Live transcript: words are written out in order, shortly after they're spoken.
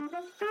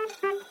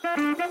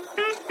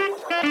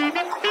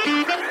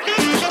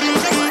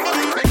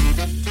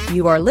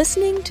You are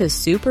listening to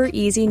Super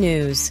Easy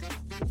News.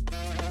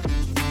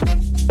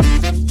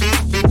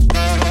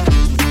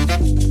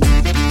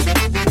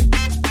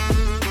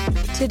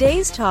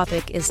 Today's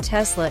topic is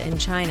Tesla in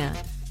China.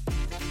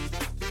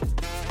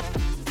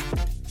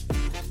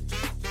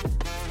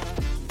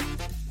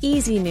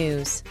 Easy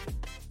News.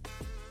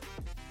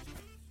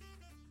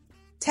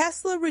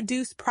 Tesla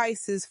reduced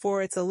prices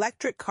for its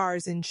electric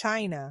cars in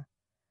China.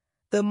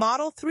 The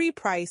Model 3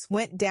 price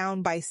went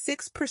down by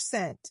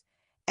 6%,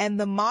 and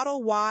the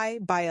Model Y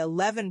by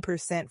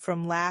 11%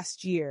 from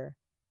last year.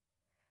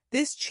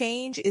 This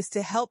change is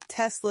to help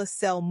Tesla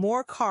sell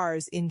more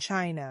cars in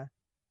China.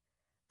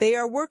 They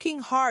are working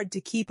hard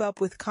to keep up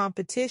with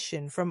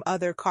competition from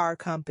other car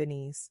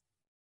companies.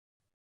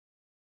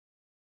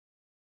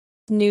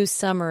 News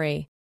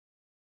summary.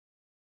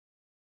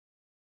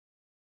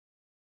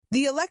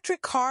 The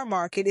electric car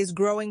market is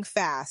growing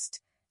fast,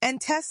 and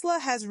Tesla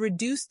has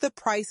reduced the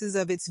prices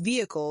of its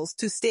vehicles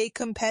to stay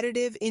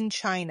competitive in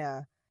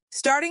China.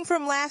 Starting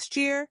from last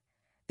year,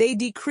 they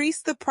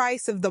decreased the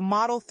price of the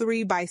Model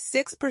 3 by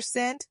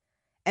 6%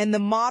 and the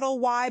Model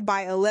Y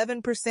by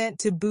 11%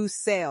 to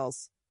boost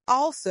sales.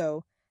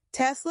 Also,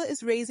 Tesla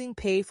is raising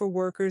pay for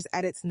workers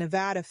at its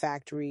Nevada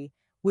factory,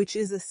 which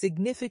is a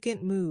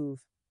significant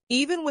move.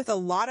 Even with a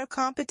lot of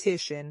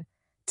competition,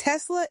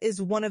 Tesla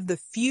is one of the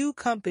few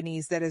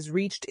companies that has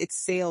reached its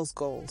sales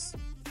goals.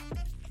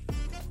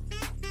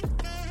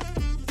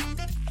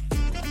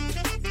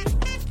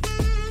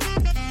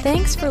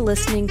 Thanks for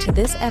listening to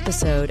this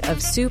episode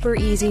of Super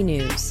Easy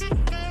News.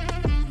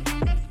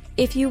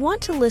 If you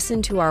want to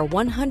listen to our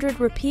 100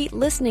 repeat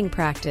listening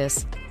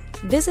practice,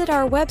 visit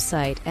our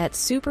website at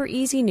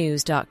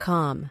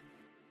supereasynews.com.